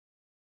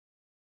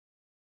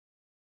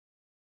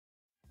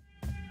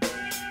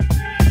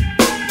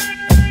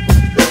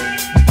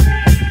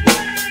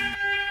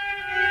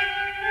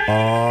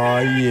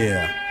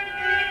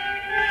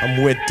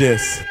with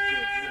this.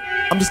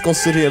 I'm just gonna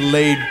sit here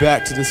laid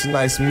back to this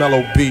nice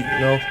mellow beat, you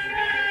know,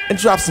 and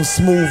drop some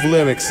smooth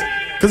lyrics.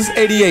 Cause it's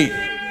 88.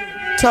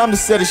 Time to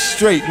set it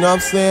straight, you know what I'm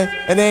saying?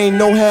 And there ain't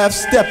no half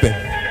stepping.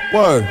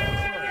 Word.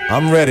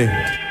 I'm ready.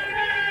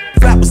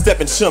 Rappers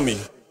stepping chummy.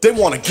 They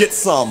wanna get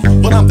some,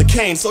 but I'm the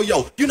Kane, so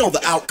yo, you know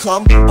the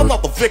outcome. I'm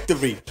not the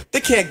victory,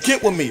 they can't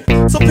get with me.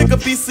 So pick a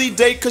BC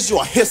date, cause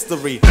you're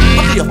history.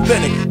 I'm the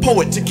authentic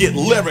poet to get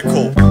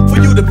lyrical.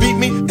 For you to beat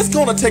me, it's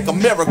gonna take a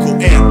miracle.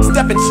 And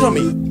steppin' to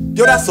me,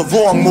 yo, that's a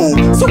wrong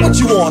move. So what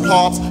you on,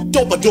 Hobbs?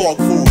 Dope or dog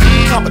food?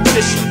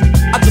 Competition,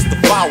 I just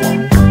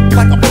devour.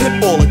 Like a pit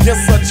bull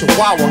against a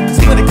chihuahua. Cause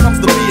when it comes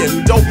to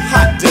being dope,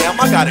 hot damn,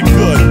 I got it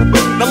good.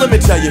 Now let me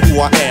tell you who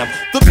I am.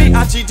 The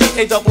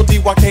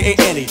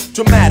B-I-G-D-A-D-D-Y-K-A-N-E.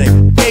 Dramatic,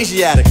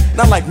 Asiatic,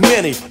 not like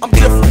many, I'm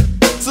different.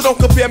 So don't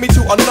compare me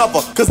to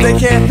another, cause they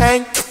can't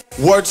hang.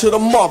 Word to the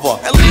mother,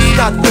 at least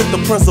not with the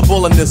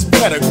principal in this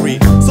pedigree.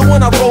 So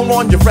when I roll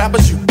on your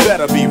rappers, you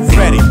better be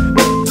ready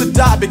to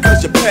die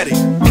because you're petty.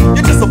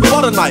 You're just a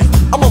butter knife,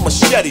 I'm a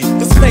machete.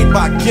 This made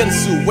by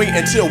Ginsu, wait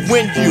until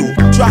when you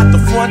drop the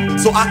front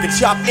so I can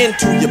chop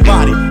into your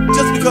body.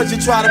 Just because you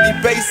try to be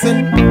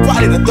basing,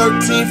 Friday the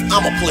 13th,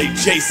 I'ma play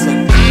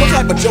Jason. What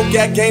type of joke,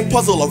 gag, game,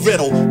 puzzle, or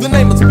riddle? The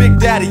name is Big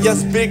Daddy,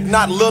 yes, big,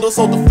 not little,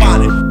 so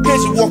define it.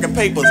 Here's your walking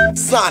papers,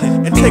 sign it,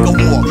 and take a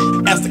walk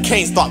as the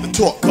Kane start to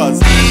talk,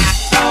 cause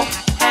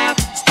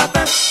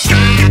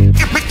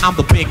I'm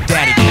the Big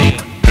Daddy Kane.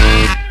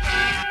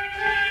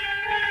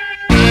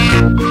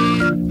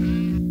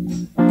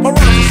 My rhymes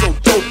are so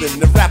dopin',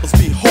 the rappers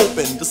be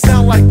hoping to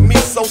sound like me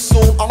so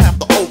soon I'll have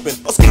to open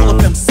a school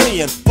of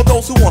MCing for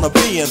those who wanna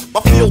be in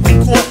my field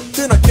in court.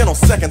 Then again on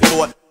second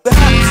thought, the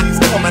habits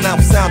coming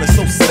out sounding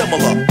so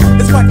similar.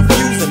 It's quite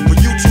confusing for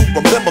you to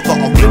remember the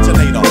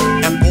originator.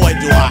 And boy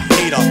do I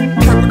hate a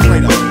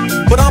perpetrator,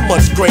 but I'm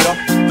much greater.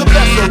 The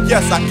best, so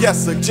yes, I guess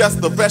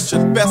suggest the rest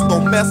should best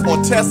don't mess or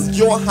test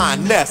your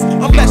highness.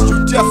 Unless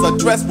you just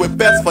address with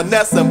best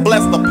finesse and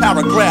bless the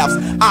paragraphs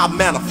I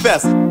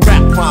manifest.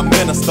 Rap prime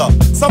minister,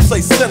 some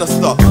say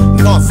sinister,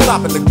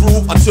 non-stop in the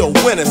groove until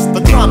when it's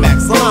the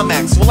climax.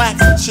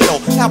 Relax and chill,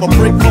 have a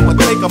break from a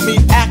take of me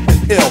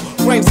acting ill.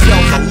 Brain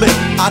cells are lit,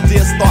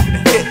 ideas start to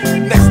hit.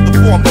 Next the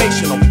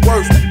formation of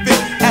words that fit.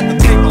 At the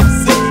table I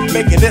sit,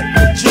 making it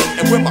legit.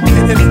 And when my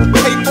pen hits the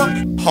paper,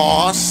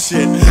 aw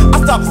shit, I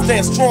stop to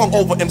stand strong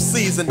over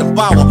MCs and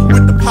devour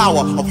with the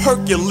power of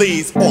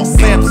Hercules or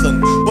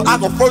Samson. But I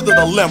go further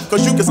to limp,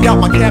 cause you can scout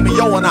my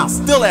cameo and I'll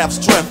still have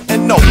strength.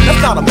 And no,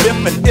 that's not a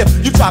myth, and if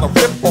you try to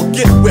rip or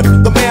get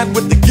whipped, the man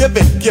with the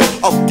given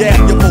gift of gab,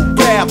 your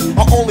vocab,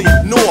 I only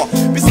ignore.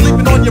 Be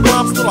sleeping on your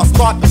rhymes till I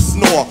start to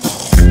snore.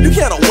 You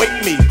can't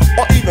awake me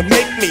or even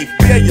make me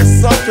fear your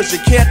son, cause you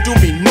can't do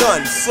me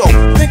none. So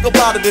think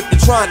about it if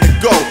you're trying to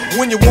go.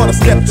 When you wanna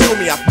step to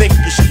me, I think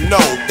you should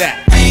know that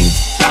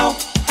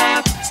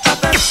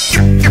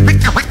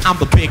I'm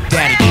the Big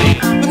Daddy Kane.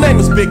 The name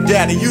is Big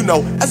Daddy, you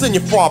know, as in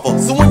your father.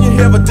 So when you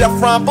hear a death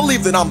rhyme,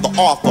 believe that I'm the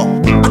author.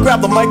 I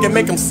grab the mic and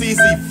make them C's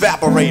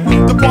evaporate.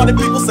 The party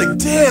people say,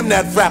 damn,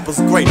 that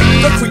rapper's great.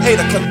 The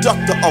creator,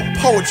 conductor of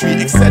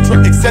poetry, etc.,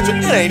 etc.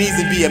 It ain't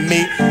easy being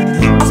me.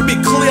 I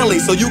speak clearly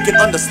so you can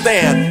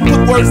understand.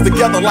 Put words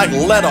together like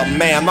letter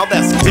man. Now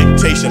that's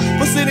dictation.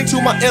 Proceeding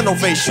to my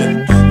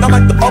innovation. Not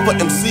like the other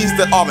MCs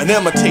that are an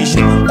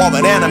imitation or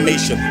an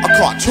animation, a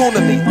cartoon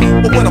to me.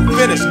 But when I'm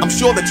finished, I'm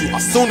sure that you are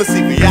soon to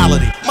see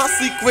reality. My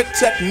secret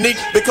technique,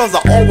 because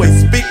I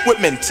always speak with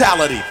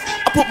mentality.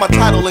 I put my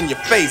title in your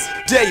face,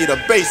 dare you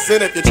to base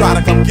it. If you try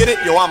to come get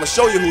it, yo, I'ma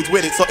show you who's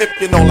with it. So if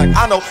you know like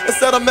I know,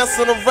 instead of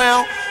messing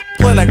around,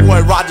 play like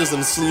Roy Rogers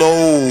and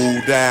slow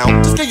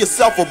down. Just give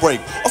yourself a break,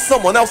 or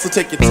someone else will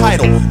take your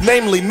title.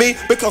 Namely me,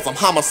 because I'm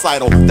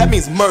homicidal. That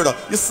means murder.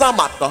 You sound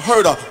like the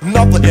herder,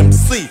 another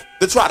MC.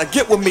 They try to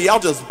get with me, I'll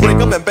just break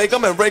them and bake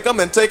them and rake them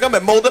and take them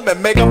and mold them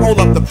and make them hold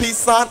up the peace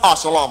sign.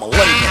 Shalom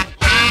Aleichem.